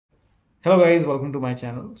Hello guys, welcome to my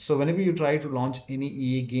channel. So whenever you try to launch any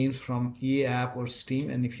EA games from EA app or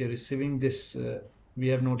Steam, and if you're receiving this, we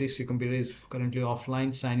have noticed your computer is currently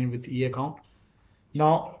offline, sign in with EA account.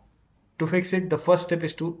 Now to fix it, the first step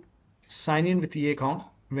is to sign in with EA account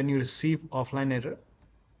when you receive offline error.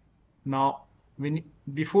 Now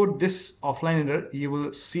before this offline error, you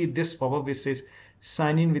will see this pop-up which says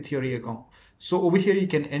sign in with your EA account. So over here you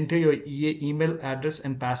can enter your EA email address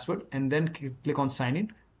and password and then click on sign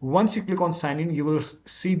in. Once you click on sign in, you will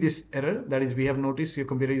see this error, that is we have noticed your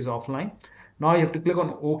computer is offline. Now you have to click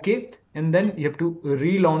on OK and then you have to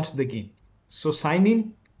relaunch the game. So sign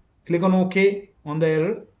in, click on OK on the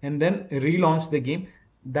error and then relaunch the game.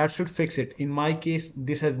 That should fix it. In my case,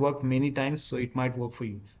 this has worked many times, so it might work for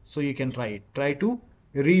you. So you can try it. Try to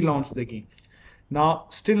relaunch the game. Now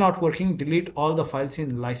still not working, delete all the files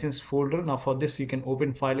in license folder. Now for this you can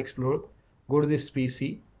open File Explorer, go to this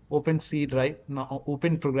PC, open C drive. Now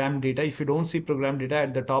open program data. If you don't see program data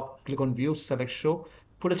at the top, click on view, select show,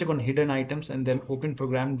 put a check on hidden items and then open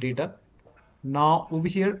program data. Now over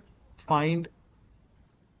here find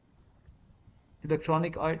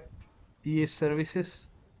electronic art EA services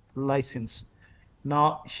license.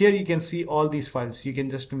 Now here you can see all these files. You can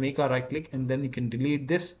just make a right click and then you can delete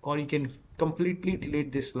this, or you can completely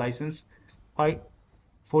delete this license file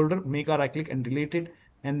folder, make a right click and delete it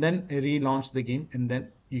and then relaunch the game and then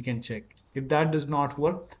you can check. If that does not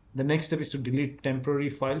work, the next step is to delete temporary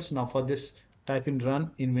files. Now for this, type in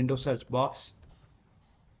run in Windows search box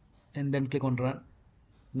and then click on run.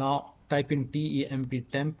 Now type in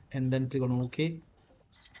temp and then click on OK.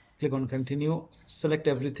 Click on continue, select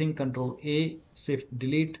everything, Control A, shift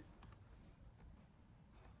delete,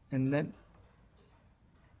 and then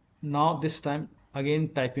now this time again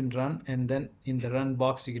type in run and then in the run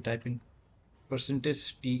box you can type in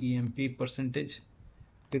 %temp percentage,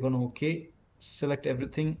 click on OK, select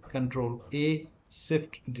everything, Control A,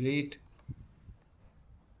 shift delete,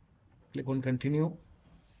 click on continue,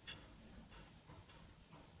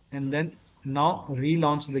 and then now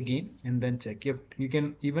relaunch the game and then check. You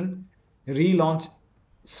can even relaunch,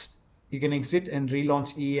 you can exit and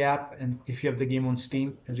relaunch EA app, and if you have the game on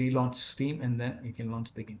Steam, relaunch Steam and then you can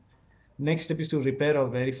launch the game. Next step is to repair or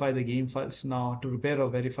verify the game files. Now to repair or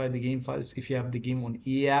verify the game files, if you have the game on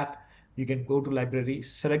EA app, you can go to library,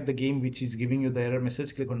 select the game which is giving you the error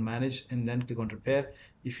message, click on manage and then click on repair.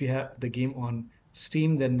 If you have the game on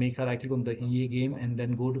Steam, then make a right click on the EA game and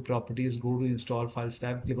then go to properties, go to install files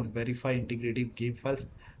tab, click on verify integrative game files.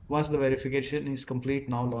 Once the verification is complete,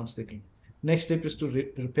 now launch the game. Next step is to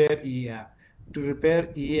repair EA app. To repair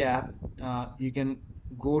EA app, you can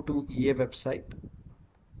go to EA website.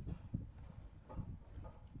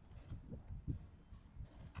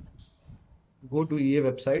 Go to EA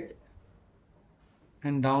website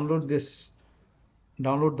and download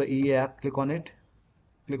the EA app, click on it,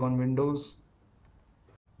 click on Windows.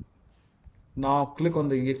 Now click on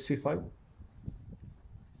the exe file.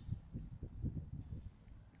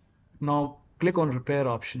 Now click on repair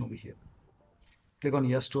option over here. Click on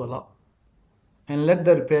yes to allow and let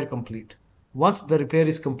the repair complete. Once the repair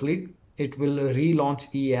is complete, it will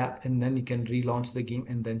relaunch EA app and then you can relaunch the game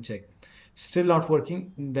and then check. Still not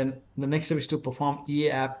working, then the next step is to perform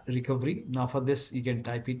EA app recovery. Now for this you can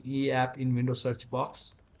type in EA app in Windows search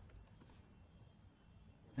box.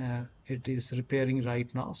 It is repairing right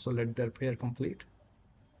now, so let the repair complete.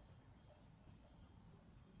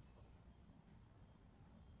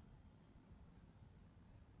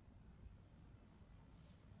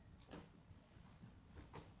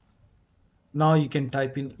 Now you can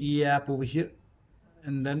type in EA app over here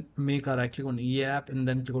and then make a right click on EA app and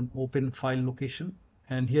then click on open file location,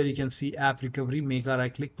 and here you can see app recovery. Make a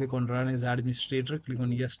right click, click on run as administrator, click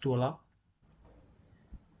on yes to allow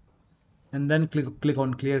and then click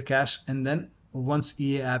on clear cache, and then once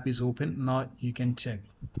EA app is open, now you can check.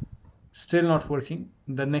 Still not working.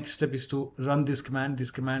 The next step is to run this command.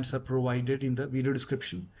 These commands are provided in the video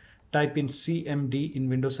description. Type in cmd in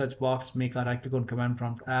Windows search box, make a right click on command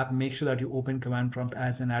prompt app, make sure that you open command prompt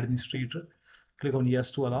as an administrator, click on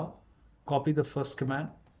yes to allow, copy the first command,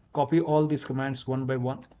 copy all these commands one by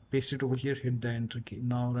one, paste it over here, hit the enter key.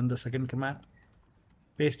 Now run the second command,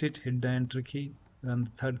 paste it, hit the enter key, run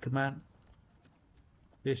the third command,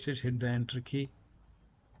 paste it, hit the enter key.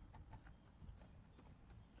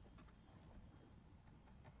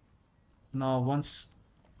 Now once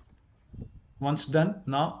done,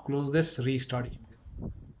 now close this, restart it.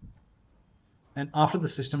 And after the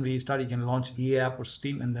system restart, you can launch EA app or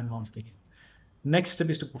Steam and then launch the game. Next step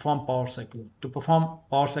is to perform power cycle. To perform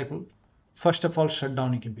power cycle, first of all shut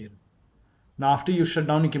down your computer. Now after you shut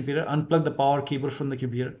down your computer, unplug the power cable from the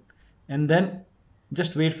computer and then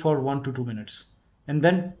just wait for 1 to 2 minutes and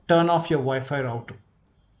then turn off your Wi-Fi router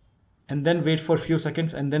and then wait for a few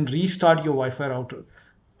seconds and then restart your Wi-Fi router,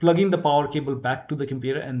 plugging the power cable back to the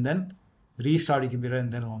computer and then restart your computer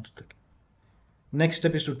and then launch it. Next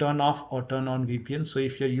step is to turn off or turn on VPN. So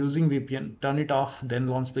if you're using VPN, turn it off, then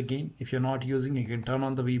launch the game. If you're not using, you can turn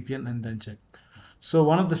on the VPN and then check. So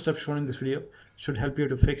one of the steps shown in this video should help you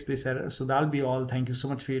to fix this error. So that'll be all. Thank you so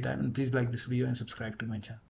much for your time, and please like this video and subscribe to my channel.